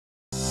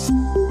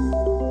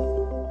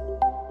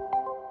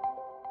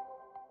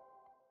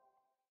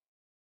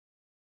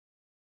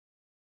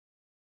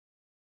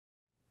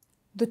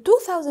The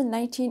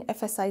 2019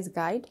 FSIs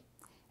guide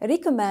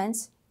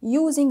recommends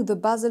using the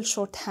Basel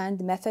shorthand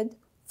method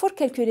for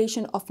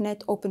calculation of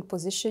net open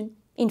position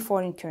in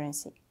foreign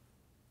currency.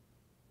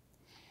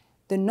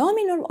 The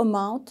nominal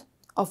amount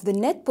of the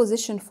net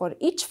position for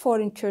each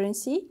foreign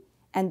currency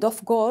and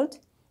of gold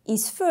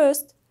is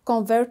first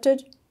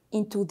converted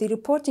into the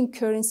reporting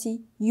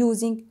currency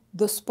using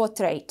the spot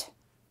rate.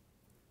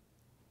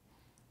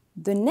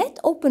 The net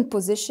open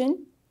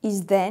position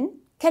is then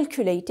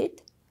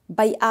calculated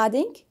by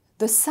adding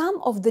the sum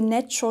of the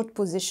net short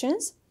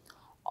positions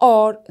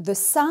or the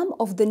sum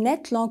of the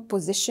net long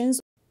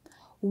positions,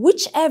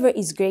 whichever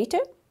is greater,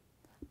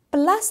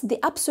 plus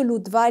the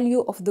absolute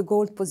value of the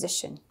gold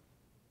position.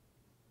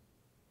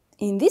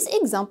 In this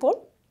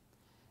example,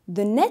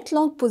 the net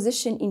long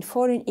position in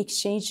foreign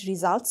exchange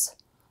results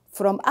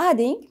from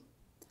adding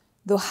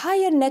the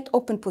higher net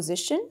open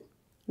position,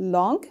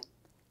 long,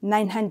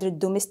 900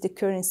 domestic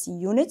currency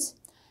units,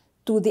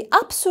 to the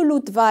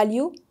absolute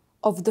value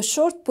of the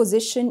short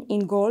position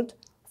in gold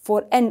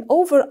for an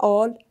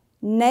overall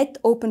net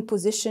open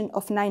position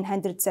of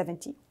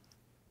 970.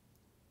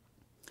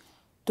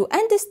 To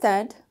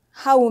understand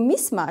how a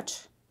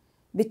mismatch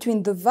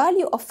between the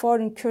value of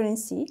foreign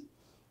currency,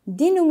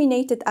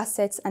 denominated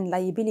assets and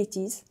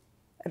liabilities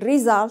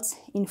results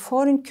in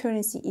foreign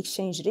currency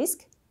exchange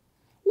risk,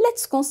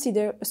 let's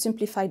consider a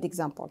simplified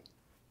example.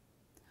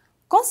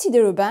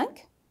 Consider a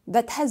bank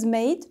that has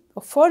made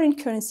a foreign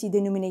currency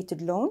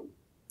denominated loan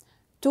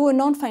to a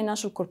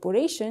non-financial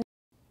corporation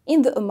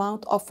in the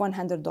amount of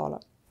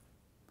 $100.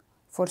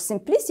 For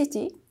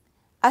simplicity,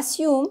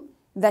 assume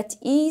that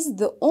is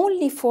the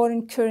only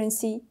foreign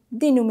currency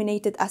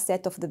denominated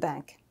asset of the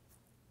bank.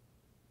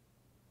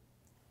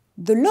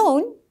 The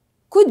loan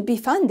could be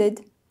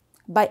funded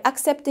by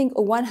accepting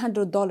a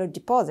 $100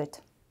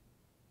 deposit.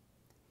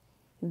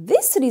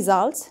 This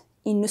results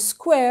in a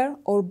square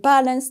or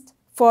balanced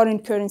foreign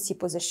currency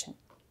position.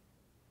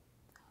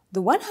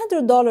 The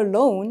 $100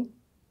 loan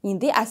in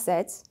the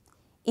assets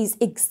is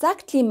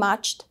exactly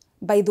matched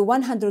by the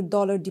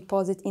 $100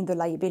 deposit in the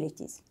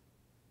liabilities.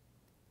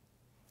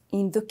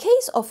 In the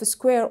case of a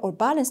square or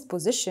balanced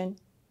position,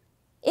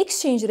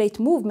 exchange rate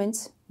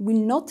movements will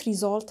not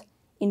result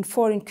in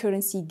foreign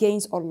currency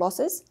gains or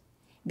losses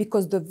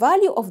because the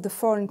value of the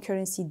foreign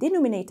currency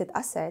denominated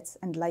assets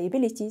and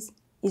liabilities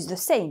is the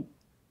same.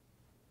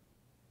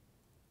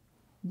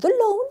 The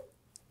loan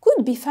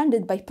could be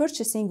funded by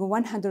purchasing a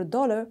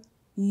 $100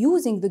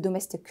 using the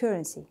domestic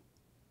currency.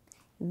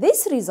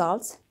 This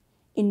results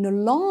in a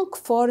long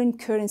foreign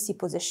currency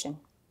position.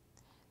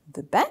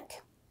 The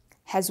bank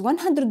has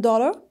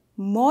 $100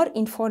 more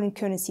in foreign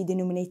currency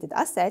denominated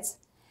assets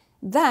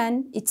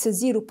than its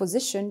zero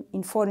position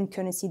in foreign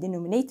currency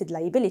denominated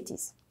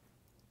liabilities.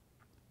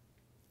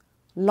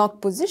 Long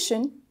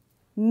position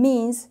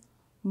means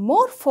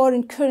more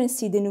foreign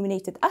currency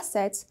denominated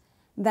assets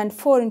than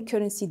foreign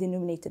currency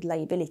denominated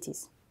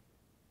liabilities.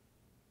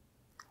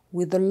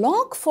 With a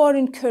long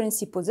foreign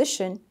currency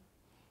position,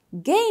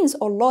 gains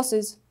or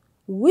losses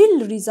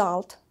will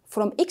result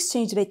from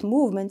exchange rate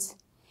movements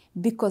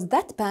because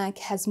that bank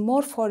has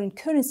more foreign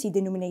currency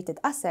denominated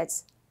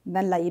assets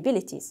than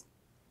liabilities.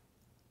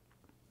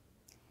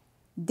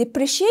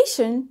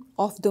 Depreciation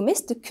of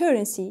domestic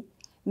currency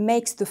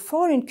makes the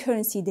foreign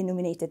currency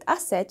denominated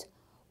asset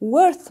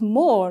worth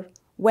more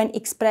when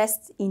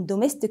expressed in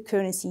domestic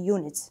currency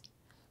units,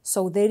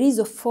 so there is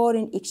a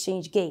foreign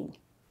exchange gain.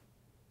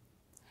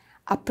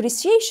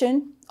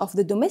 Appreciation of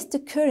the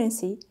domestic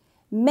currency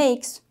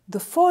makes the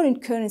foreign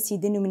currency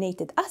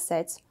denominated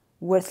assets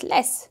worth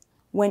less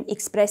when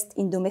expressed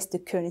in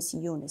domestic currency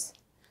units,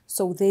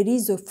 so there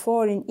is a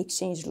foreign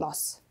exchange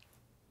loss.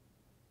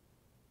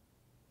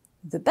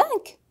 The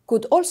bank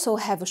could also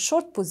have a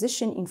short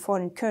position in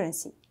foreign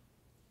currency.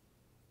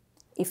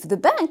 If the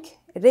bank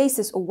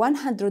raises a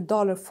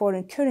 $100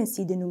 foreign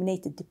currency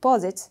denominated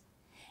deposit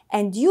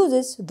and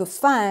uses the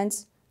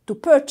funds to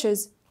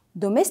purchase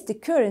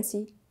domestic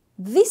currency,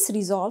 this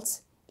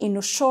results in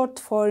a short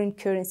foreign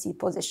currency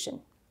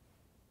position.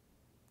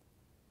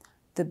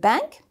 The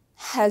bank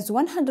has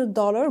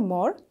 $100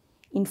 more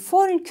in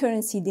foreign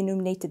currency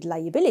denominated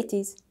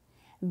liabilities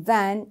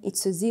than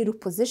its zero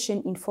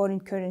position in foreign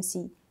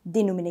currency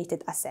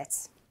denominated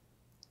assets.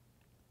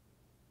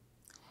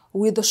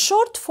 With a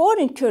short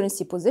foreign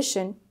currency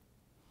position,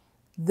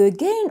 the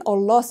gain or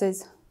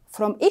losses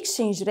from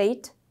exchange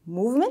rate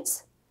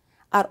movements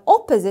are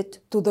opposite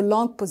to the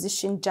long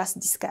position just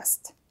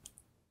discussed.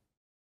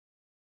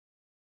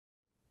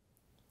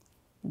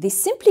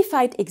 This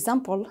simplified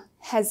example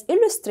has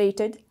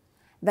illustrated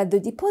that the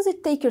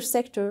deposit taker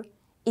sector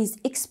is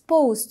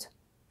exposed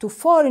to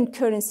foreign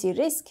currency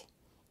risk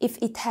if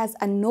it has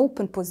an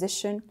open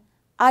position,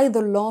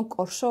 either long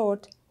or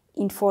short,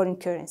 in foreign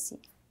currency.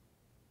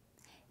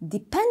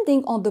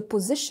 Depending on the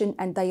position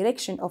and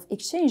direction of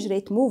exchange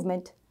rate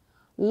movement,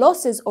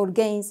 losses or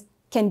gains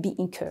can be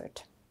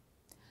incurred.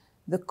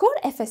 The core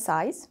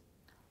FSIs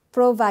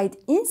provide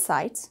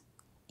insights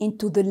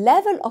into the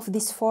level of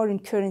this foreign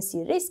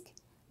currency risk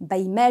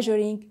by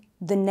measuring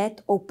the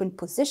net open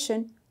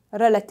position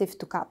relative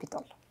to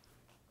capital.